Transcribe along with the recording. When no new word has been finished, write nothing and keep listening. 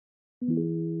What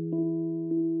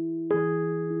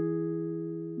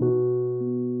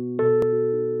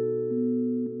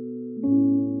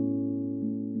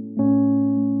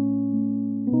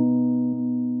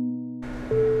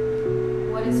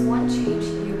is one change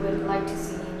you would like to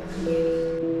see in your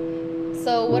community?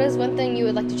 So, what is one thing you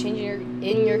would like to change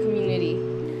in your community?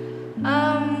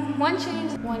 One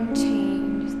change. One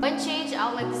change. One change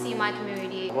I would like to see in my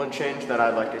community. One change that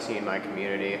I'd like to see in my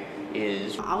community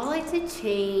is I would like to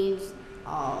change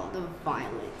all the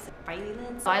violence.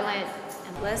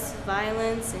 Less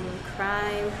violence and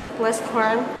crime. Less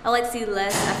crime. I like to see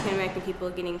less African American people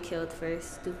getting killed for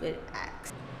stupid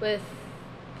acts. With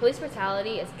police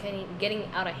brutality is getting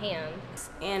out of hand.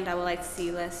 And I would like to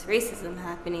see less racism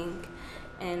happening,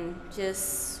 and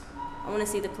I want to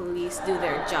see the police do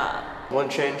their job. one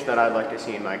change that I'd like to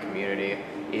see in my community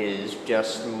is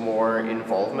just more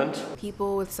involvement.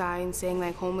 People with signs saying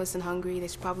like homeless and hungry, they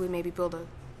should probably maybe build a,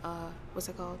 what's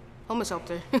it called? Homeless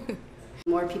shelter.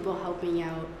 More people helping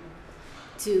out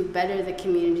to better the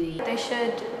community. They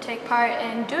should take part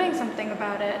in doing something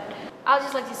about it. I would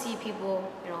just like to see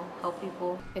people, help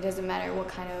people. It doesn't matter what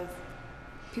kind of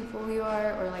people you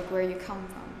are or like where you come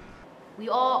from. We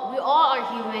all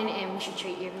are human, and we should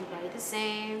treat everybody the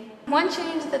same. One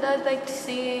change that I'd like to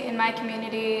see in my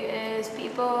community is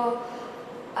people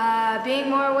being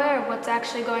more aware of what's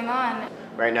actually going on.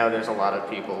 Right now there's a lot of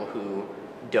people who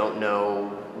don't know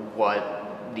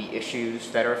what the issues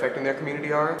that are affecting their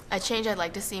community are. A change I'd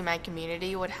like to see in my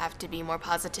community would have to be more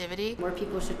positivity. More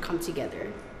people should come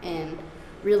together and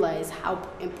realize how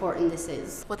important this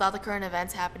is. With all the current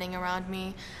events happening around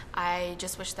me, I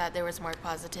just wish that there was more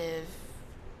positive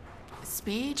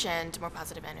speech and more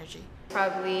positive energy.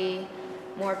 Probably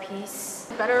more peace.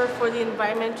 Better for the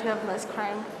environment to have less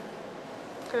crime,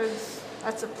 because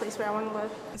that's a place where I want to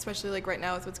live. Especially like right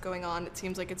now with what's going on, it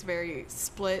seems like it's very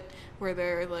split, where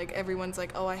they're like everyone's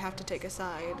like, oh, I have to take a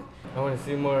side. I want to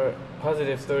see more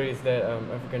positive stories that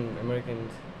African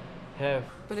Americans have.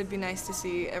 But it'd be nice to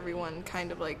see everyone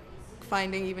kind of like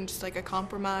finding even just like a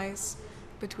compromise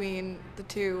between the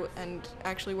two and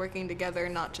actually working together,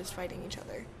 not just fighting each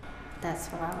other. That's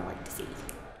what I would like to see.